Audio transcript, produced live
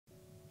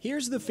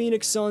Here's the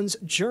Phoenix Suns'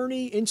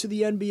 journey into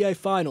the NBA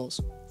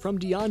Finals, from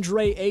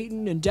DeAndre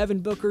Ayton and Devin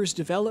Booker's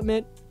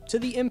development to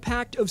the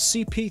impact of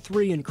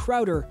CP3 and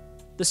Crowder.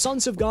 The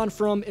Suns have gone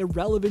from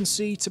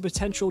irrelevancy to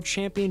potential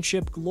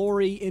championship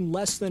glory in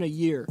less than a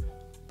year.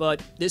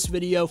 But this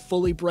video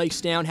fully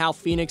breaks down how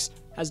Phoenix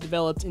has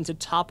developed into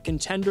top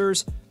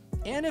contenders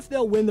and if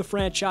they'll win the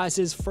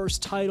franchise's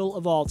first title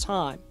of all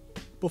time.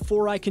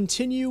 Before I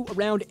continue,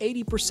 around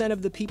 80%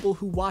 of the people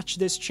who watch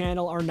this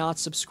channel are not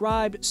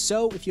subscribed,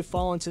 so if you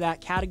fall into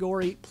that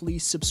category,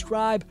 please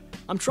subscribe.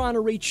 I'm trying to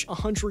reach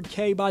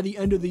 100K by the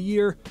end of the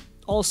year.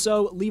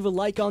 Also, leave a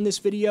like on this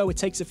video, it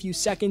takes a few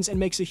seconds and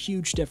makes a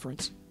huge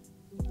difference.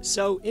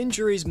 So,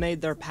 injuries made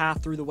their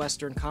path through the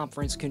Western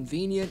Conference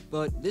convenient,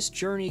 but this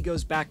journey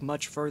goes back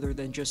much further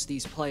than just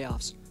these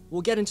playoffs.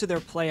 We'll get into their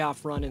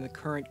playoff run in the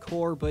current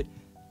core, but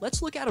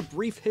let's look at a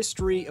brief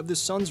history of the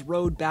Suns'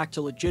 road back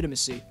to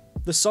legitimacy.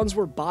 The Suns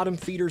were bottom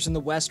feeders in the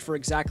West for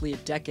exactly a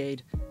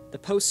decade. The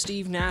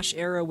post-Steve Nash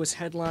era was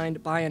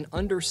headlined by an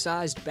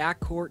undersized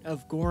backcourt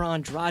of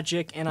Goran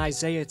Dragic and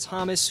Isaiah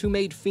Thomas, who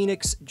made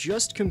Phoenix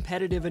just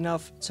competitive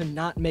enough to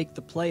not make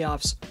the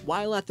playoffs,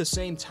 while at the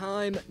same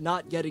time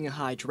not getting a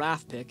high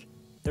draft pick.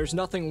 There's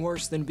nothing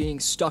worse than being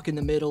stuck in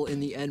the middle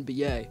in the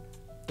NBA.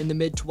 In the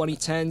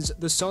mid-2010s,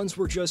 the Suns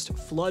were just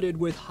flooded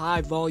with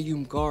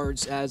high-volume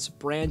guards, as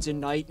Brandon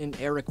Knight and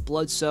Eric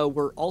Bledsoe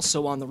were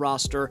also on the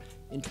roster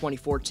in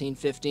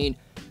 2014-15,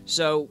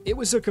 so it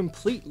was a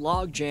complete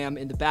logjam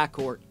in the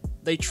backcourt.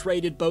 They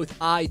traded both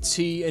IT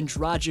and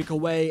Dragic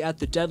away at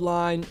the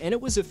deadline, and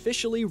it was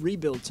officially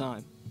rebuild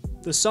time.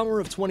 The summer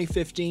of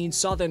 2015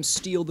 saw them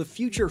steal the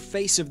future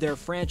face of their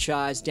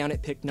franchise down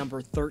at pick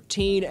number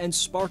 13 and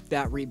spark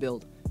that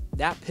rebuild.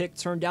 That pick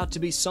turned out to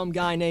be some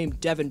guy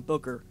named Devin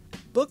Booker.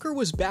 Booker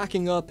was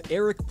backing up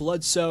Eric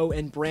Bledsoe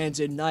and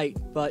Brandon Knight,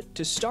 but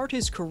to start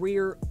his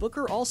career,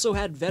 Booker also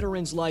had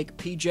veterans like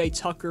PJ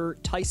Tucker,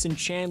 Tyson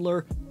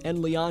Chandler,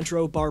 and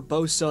Leandro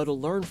Barbosa to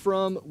learn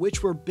from,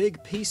 which were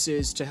big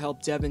pieces to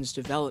help Devin's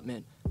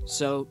development.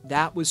 So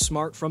that was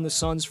smart from the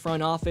Suns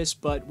front office,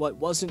 but what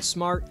wasn't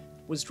smart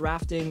was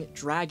drafting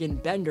Dragon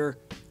Bender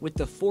with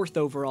the 4th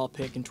overall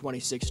pick in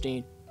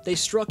 2016. They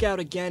struck out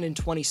again in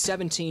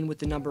 2017 with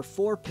the number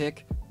 4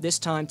 pick, this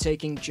time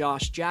taking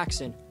Josh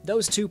Jackson.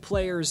 Those two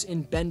players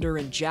in Bender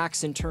and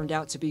Jackson turned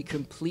out to be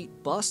complete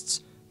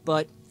busts,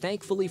 but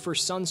thankfully for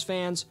Suns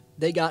fans,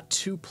 they got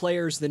 2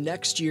 players the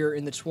next year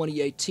in the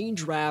 2018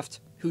 draft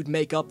who'd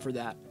make up for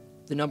that.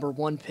 The number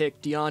 1 pick,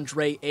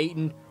 DeAndre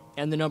Ayton,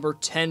 and the number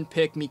 10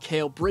 pick,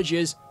 Mikal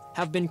Bridges,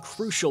 have been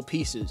crucial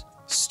pieces.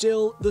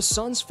 Still, the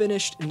Suns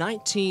finished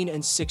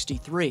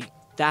 19-63.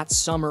 That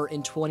summer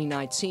in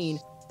 2019,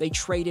 they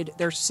traded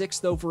their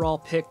 6th overall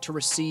pick to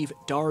receive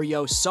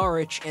Dario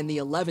Saric and the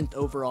 11th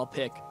overall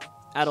pick.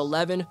 At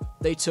 11,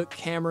 they took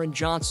Cameron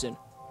Johnson.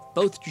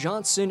 Both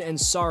Johnson and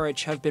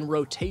Saric have been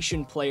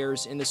rotation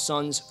players in the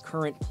Suns'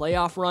 current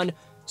playoff run,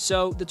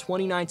 so the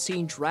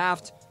 2019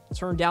 draft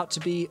turned out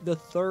to be the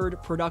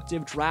 3rd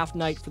productive draft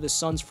night for the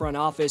Suns front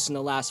office in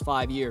the last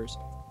 5 years.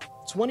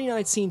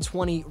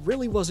 2019-20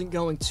 really wasn't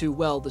going too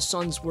well. The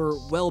Suns were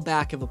well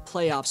back of a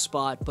playoff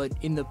spot, but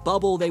in the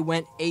bubble they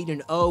went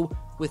 8-0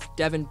 with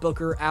Devin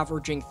Booker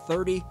averaging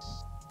 30,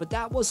 but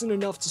that wasn't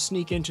enough to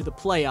sneak into the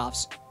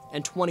playoffs,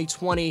 and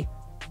 2020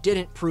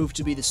 didn't prove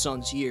to be the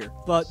Suns' year.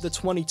 But the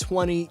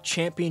 2020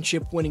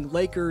 championship-winning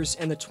Lakers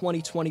and the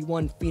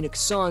 2021 Phoenix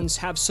Suns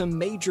have some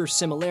major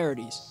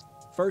similarities.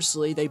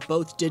 Firstly, they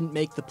both didn't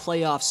make the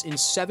playoffs in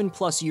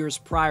 7+ years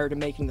prior to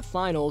making the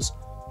finals.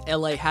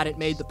 LA hadn't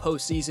made the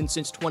postseason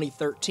since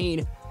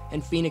 2013,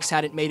 and Phoenix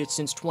hadn't made it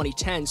since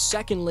 2010.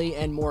 Secondly,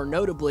 and more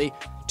notably,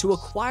 to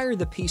acquire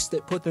the piece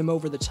that put them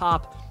over the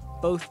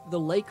top, both the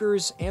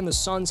Lakers and the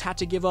Suns had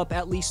to give up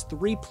at least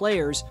 3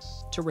 players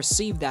to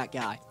receive that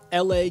guy.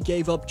 LA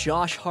gave up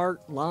Josh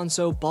Hart,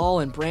 Lonzo Ball,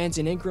 and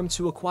Brandon Ingram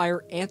to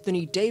acquire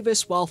Anthony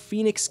Davis, while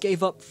Phoenix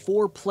gave up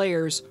 4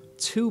 players,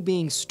 2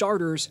 being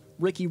starters,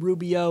 Ricky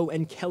Rubio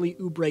and Kelly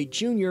Oubre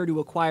Jr., to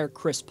acquire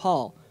Chris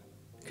Paul.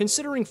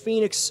 Considering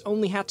Phoenix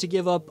only had to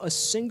give up a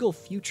single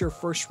future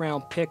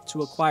first-round pick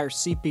to acquire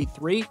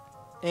CP3,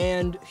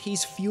 and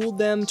he's fueled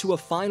them to a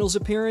finals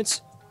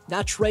appearance,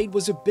 that trade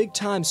was a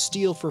big-time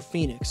steal for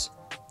Phoenix.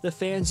 The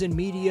fans and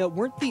media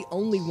weren't the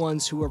only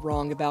ones who were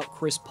wrong about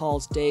Chris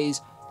Paul's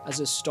days as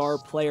a star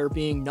player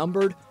being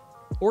numbered.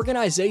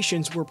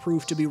 Organizations were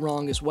proved to be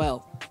wrong as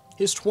well.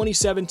 His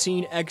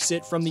 2017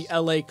 exit from the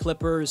LA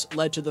Clippers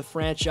led to the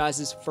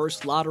franchise's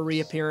first lottery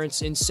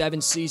appearance in 7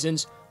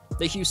 seasons.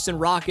 The Houston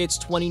Rockets'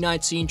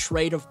 2019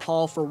 trade of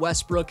Paul for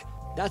Westbrook,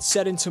 that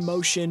set into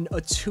motion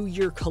a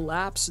 2-year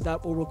collapse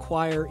that will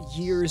require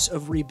years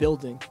of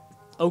rebuilding.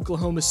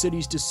 Oklahoma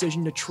City's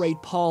decision to trade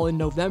Paul in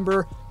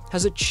November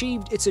has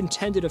achieved its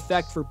intended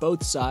effect for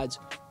both sides.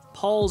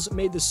 Paul's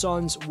made the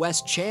Suns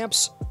West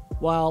champs,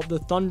 while the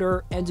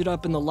Thunder ended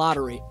up in the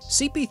lottery.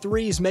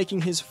 CP3 is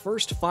making his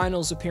first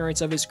finals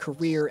appearance of his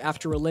career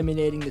after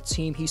eliminating the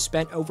team he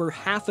spent over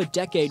half a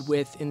decade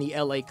with in the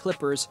LA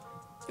Clippers.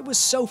 It was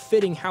so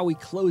fitting how he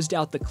closed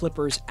out the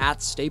Clippers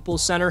at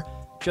Staples Center.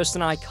 just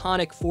an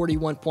iconic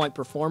 41-point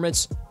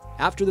performance.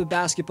 After the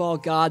basketball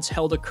gods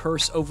held a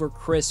curse over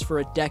Chris for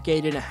a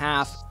decade and a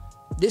half,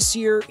 this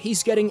year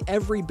he's getting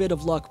every bit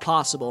of luck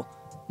possible.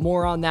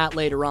 More on that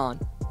later on.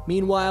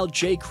 Meanwhile,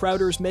 Jae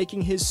Crowder's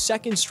making his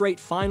second straight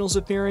finals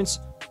appearance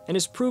and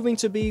is proving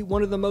to be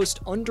one of the most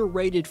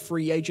underrated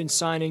free agent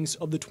signings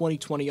of the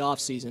 2020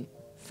 offseason.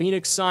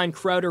 Phoenix signed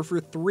Crowder for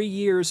 3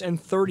 years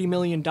and $30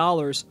 million,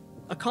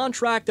 a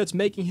contract that's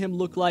making him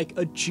look like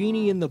a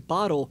genie in the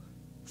bottle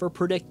for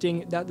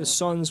predicting that the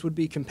Suns would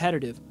be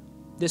competitive.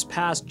 This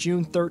past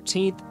June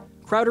 13th,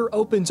 Crowder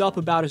opens up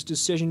about his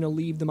decision to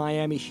leave the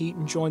Miami Heat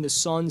and join the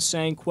Suns,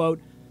 saying, quote,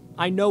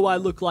 "I know I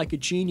look like a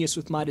genius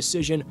with my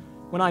decision.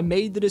 When I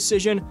made the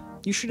decision,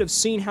 you should have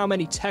seen how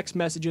many text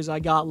messages I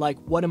got like,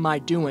 what am I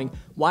doing?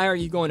 Why are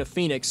you going to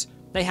Phoenix?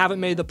 They haven't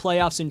made the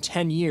playoffs in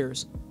 10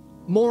 years.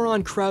 More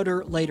on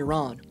Crowder later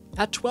on.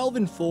 At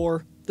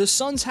 12-4, the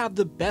Suns have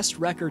the best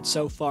record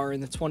so far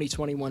in the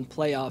 2021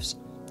 playoffs.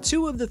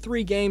 2 of the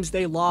 3 games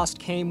they lost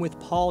came with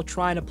Paul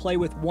trying to play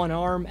with one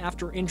arm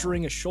after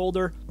injuring a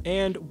shoulder,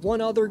 and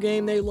one other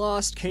game they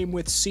lost came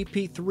with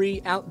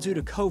CP3 out due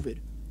to COVID.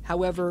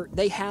 However,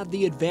 they had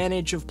the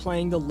advantage of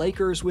playing the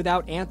Lakers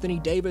without Anthony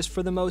Davis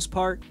for the most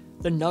part,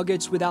 the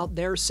Nuggets without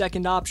their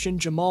second option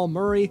Jamal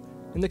Murray,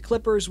 and the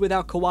Clippers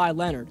without Kawhi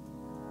Leonard.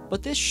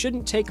 But this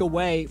shouldn't take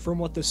away from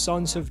what the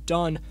Suns have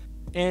done,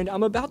 and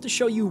I'm about to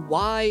show you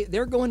why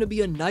they're going to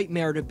be a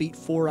nightmare to beat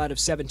 4 out of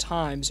 7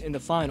 times in the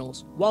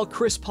finals. While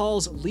Chris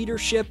Paul's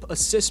leadership,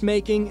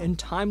 assist-making, and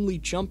timely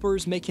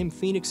jumpers make him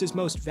Phoenix's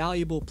most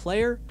valuable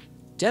player,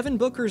 Devin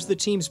Booker's the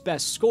team's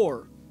best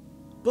scorer.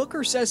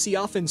 Booker says he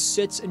often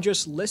sits and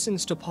just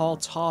listens to Paul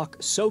talk,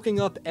 soaking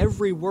up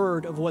every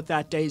word of what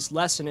that day's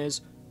lesson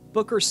is.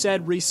 Booker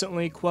said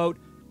recently, quote,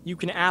 "You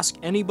can ask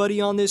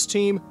anybody on this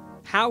team,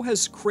 how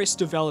has Chris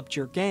developed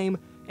your game?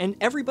 And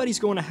everybody's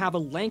going to have a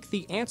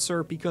lengthy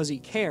answer because he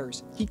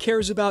cares. He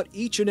cares about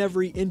each and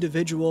every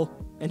individual,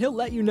 and he'll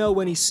let you know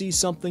when he sees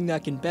something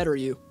that can better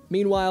you."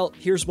 Meanwhile,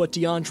 here's what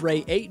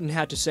DeAndre Ayton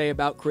had to say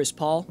about Chris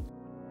Paul.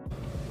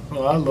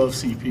 Well, I love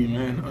CP,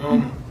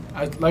 man.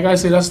 Like I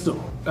said,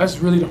 that's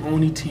really the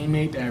only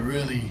teammate that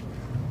really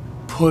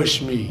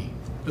pushed me,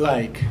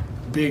 like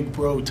big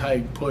bro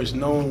type push,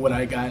 knowing what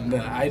I got and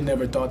that I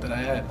never thought that I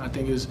had. I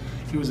think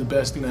he was the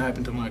best thing that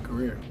happened to my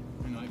career.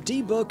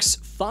 D-Books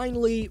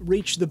finally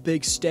reached the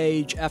big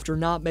stage after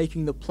not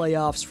making the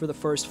playoffs for the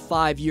first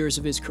 5 years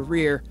of his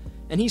career,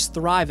 and he's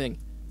thriving.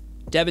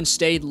 Devin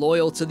stayed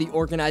loyal to the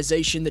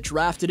organization that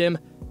drafted him,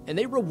 and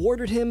they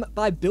rewarded him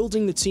by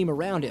building the team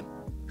around him.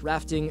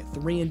 Drafting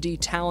 3-and-D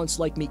talents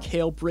like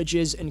Mikal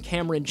Bridges and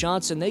Cameron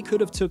Johnson, they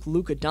could have took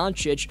Luka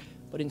Doncic,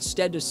 but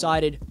instead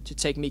decided to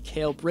take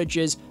Mikal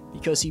Bridges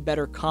because he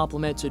better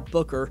complemented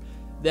Booker.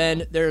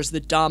 Then there's the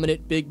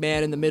dominant big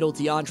man in the middle,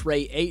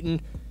 DeAndre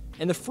Ayton,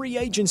 and the free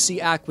agency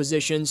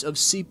acquisitions of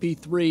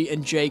CP3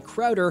 and Jae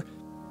Crowder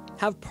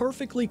have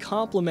perfectly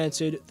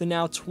complemented the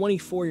now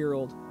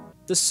 24-year-old.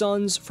 The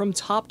Suns, from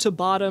top to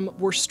bottom,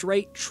 were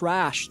straight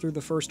trash through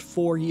the first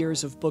 4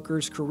 years of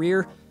Booker's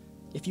career.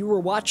 If you were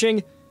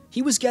watching,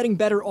 he was getting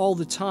better all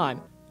the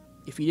time.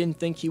 If you didn't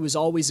think he was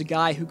always a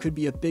guy who could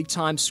be a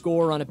big-time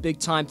scorer on a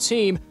big-time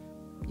team,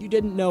 you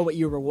didn't know what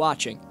you were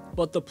watching.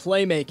 But the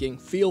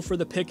playmaking, feel for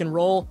the pick and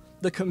roll,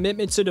 the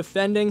commitment to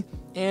defending,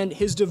 and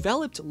his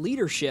developed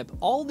leadership,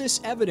 all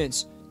this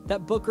evidence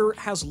that Booker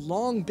has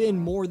long been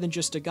more than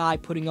just a guy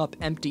putting up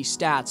empty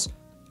stats,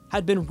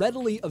 had been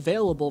readily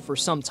available for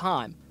some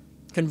time.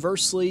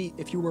 Conversely,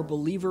 if you were a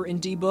believer in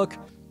D-Book,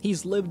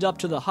 he's lived up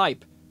to the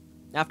hype.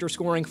 After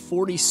scoring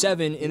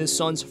 47 in the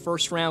Suns'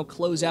 first-round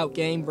closeout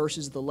game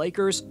versus the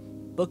Lakers,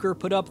 Booker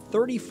put up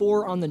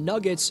 34 on the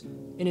Nuggets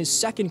in his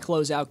second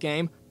closeout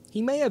game.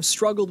 He may have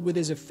struggled with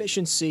his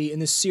efficiency in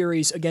the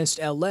series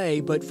against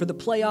LA, but for the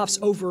playoffs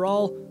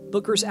overall,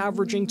 Booker's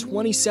averaging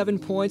 27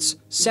 points,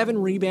 7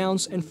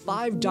 rebounds, and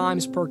 5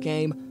 dimes per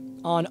game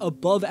on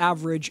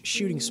above-average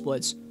shooting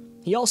splits.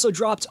 He also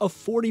dropped a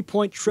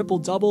 40-point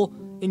triple-double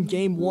in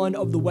Game 1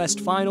 of the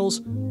West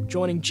Finals,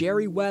 joining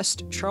Jerry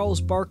West,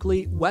 Charles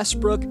Barkley,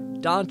 Westbrook,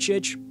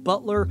 Doncic,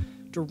 Butler,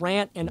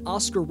 Durant, and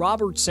Oscar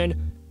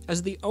Robertson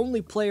as the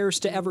only players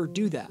to ever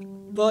do that.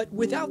 But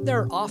without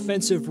their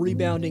offensive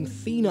rebounding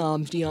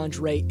phenom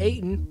DeAndre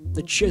Ayton,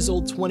 the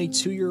chiseled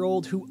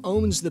 22-year-old who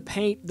owns the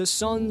paint, the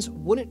Suns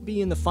wouldn't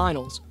be in the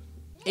finals.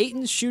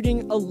 Ayton's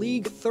shooting a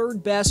league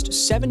third-best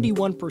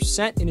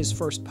 71% in his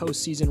first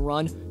postseason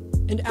run,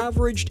 and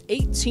averaged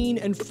 18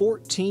 and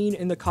 14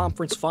 in the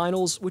conference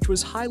finals, which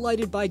was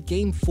highlighted by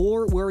Game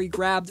 4 where he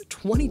grabbed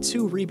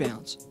 22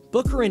 rebounds.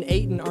 Booker and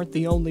Ayton aren't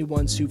the only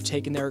ones who've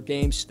taken their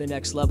games to the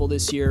next level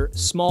this year.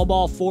 Small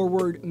ball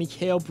forward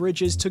Mikal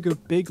Bridges took a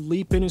big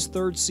leap in his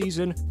third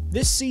season.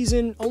 This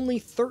season, only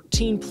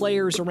 13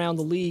 players around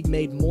the league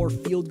made more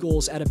field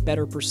goals at a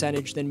better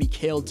percentage than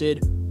Mikal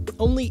did.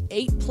 Only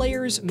 8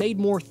 players made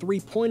more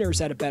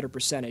three-pointers at a better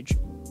percentage.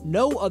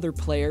 No other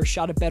player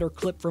shot a better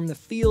clip from the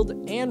field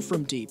and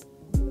from deep.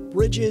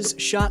 Bridges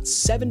shot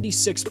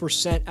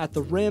 76% at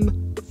the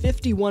rim,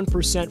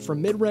 51%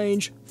 from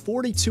mid-range,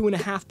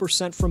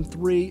 42.5% from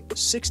 3,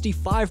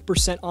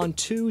 65% on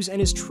 2s, and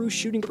his true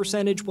shooting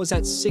percentage was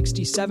at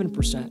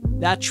 67%.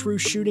 That true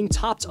shooting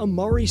topped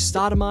Amari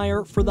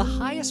Stoudemire for the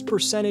highest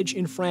percentage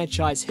in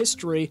franchise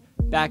history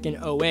back in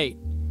 2008.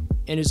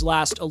 In his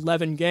last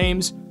 11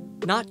 games,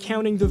 not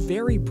counting the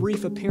very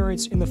brief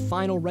appearance in the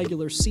final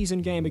regular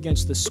season game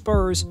against the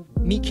Spurs,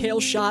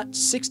 Mikal shot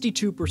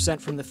 62%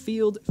 from the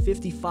field,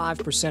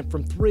 55%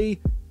 from 3,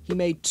 he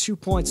made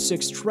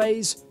 2.6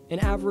 treys,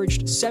 and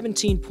averaged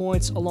 17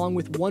 points along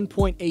with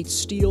 1.8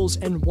 steals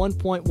and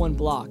 1.1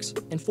 blocks.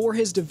 And for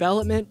his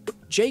development,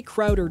 Jae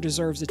Crowder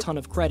deserves a ton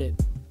of credit.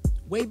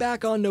 Way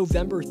back on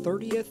November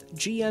 30th,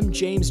 GM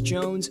James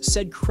Jones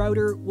said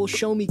Crowder will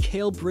show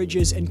Mikal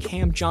Bridges and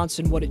Cam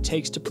Johnson what it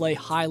takes to play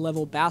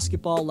high-level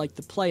basketball like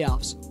the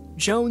playoffs.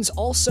 Jones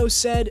also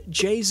said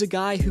Jay's a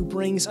guy who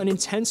brings an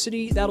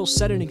intensity that'll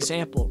set an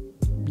example.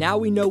 Now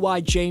we know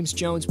why James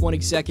Jones won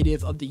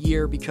Executive of the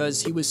Year,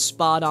 because he was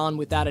spot on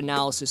with that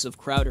analysis of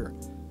Crowder.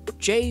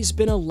 Jay's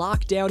been a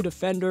lockdown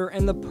defender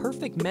and the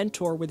perfect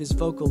mentor with his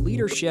vocal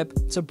leadership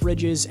to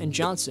Bridges and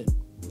Johnson.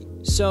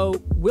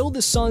 So, will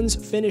the Suns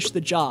finish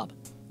the job?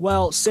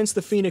 Well, since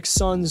the Phoenix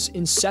Suns'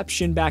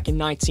 inception back in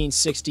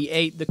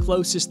 1968, the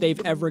closest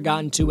they've ever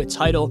gotten to a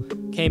title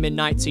came in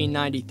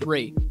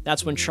 1993.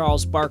 That's when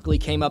Charles Barkley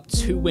came up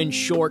 2 wins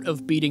short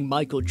of beating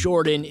Michael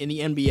Jordan in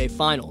the NBA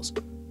Finals.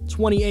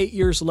 28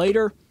 years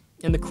later,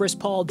 and the Chris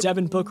Paul,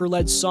 Devin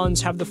Booker-led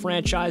Suns have the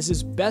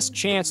franchise's best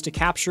chance to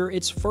capture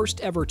its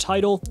first ever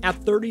title. At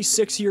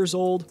 36 years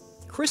old,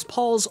 Chris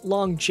Paul's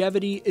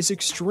longevity is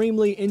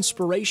extremely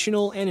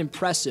inspirational and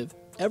impressive.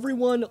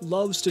 Everyone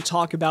loves to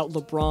talk about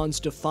LeBron's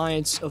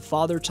defiance of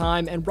father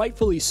time, and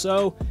rightfully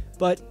so,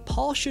 but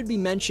Paul should be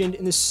mentioned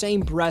in the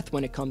same breath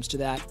when it comes to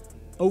that.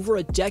 Over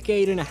a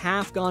decade and a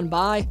half gone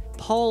by,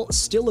 Paul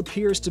still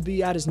appears to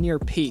be at his near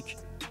peak,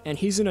 and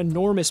he's an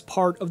enormous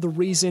part of the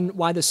reason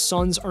why the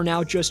Suns are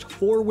now just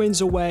 4 wins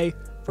away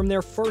from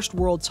their first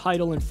world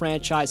title in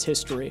franchise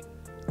history.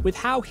 With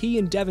how he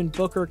and Devin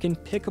Booker can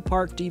pick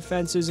apart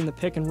defenses in the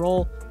pick and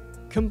roll,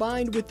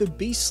 combined with the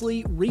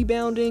beastly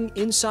rebounding,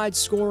 inside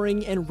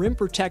scoring, and rim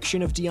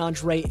protection of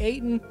DeAndre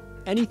Ayton,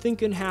 anything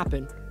can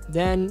happen.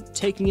 Then,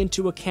 taking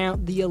into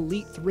account the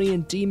elite 3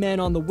 and D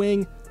men on the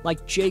wing,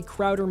 like Jae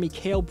Crowder,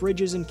 Mikal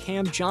Bridges, and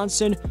Cam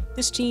Johnson,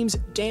 this team's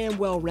damn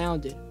well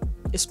rounded.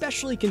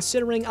 Especially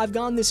considering I've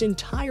gone this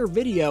entire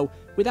video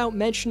without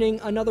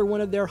mentioning another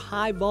one of their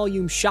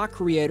high-volume shot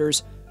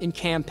creators in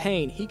Cam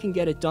Payne. He can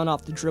get it done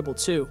off the dribble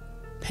too.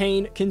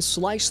 Payne can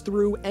slice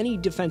through any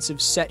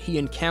defensive set he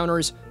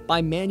encounters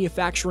by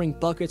manufacturing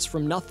buckets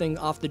from nothing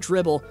off the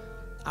dribble.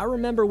 I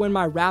remember when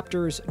my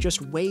Raptors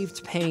just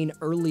waived Payne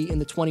early in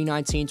the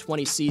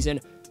 2019-20 season.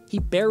 He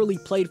barely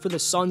played for the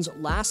Suns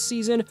last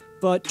season,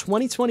 but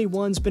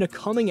 2021's been a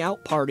coming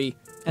out party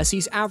as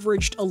he's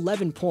averaged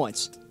 11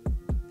 points.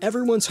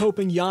 Everyone's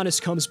hoping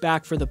Giannis comes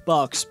back for the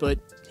Bucks, but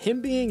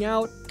him being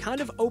out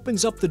kind of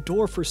opens up the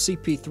door for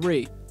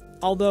CP3.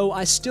 Although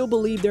I still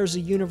believe there's a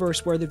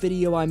universe where the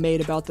video I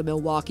made about the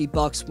Milwaukee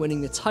Bucks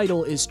winning the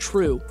title is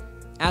true.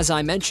 As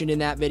I mentioned in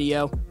that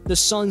video, the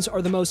Suns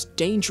are the most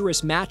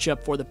dangerous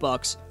matchup for the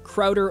Bucks.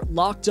 Crowder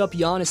locked up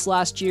Giannis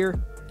last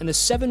year, and the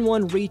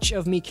 7-1 reach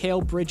of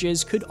Mikal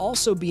Bridges could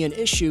also be an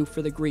issue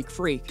for the Greek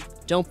Freak.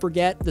 Don't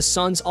forget, the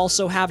Suns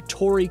also have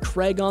Torrey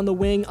Craig on the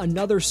wing,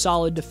 another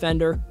solid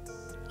defender.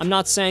 I'm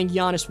not saying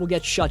Giannis will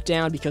get shut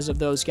down because of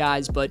those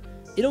guys, but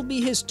it'll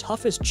be his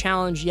toughest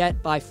challenge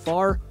yet by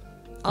far.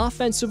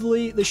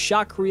 Offensively, the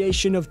shot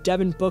creation of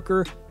Devin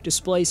Booker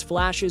displays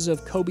flashes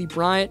of Kobe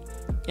Bryant,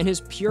 and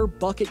his pure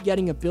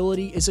bucket-getting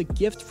ability is a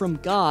gift from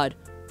God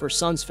for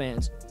Suns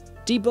fans.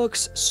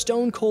 D-Book's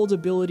stone-cold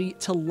ability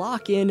to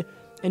lock in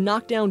and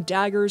knock down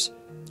daggers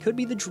could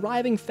be the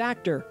driving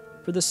factor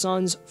for the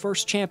Suns'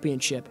 first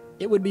championship.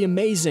 It would be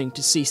amazing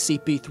to see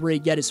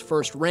CP3 get his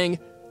first ring.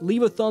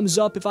 Leave a thumbs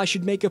up if I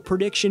should make a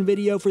prediction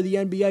video for the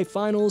NBA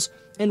Finals,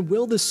 and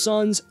will the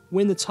Suns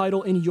win the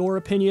title in your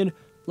opinion?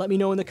 Let me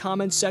know in the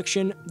comments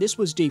section. This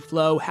was Deep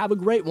Flow. Have a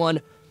great one,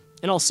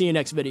 and I'll see you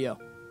next video.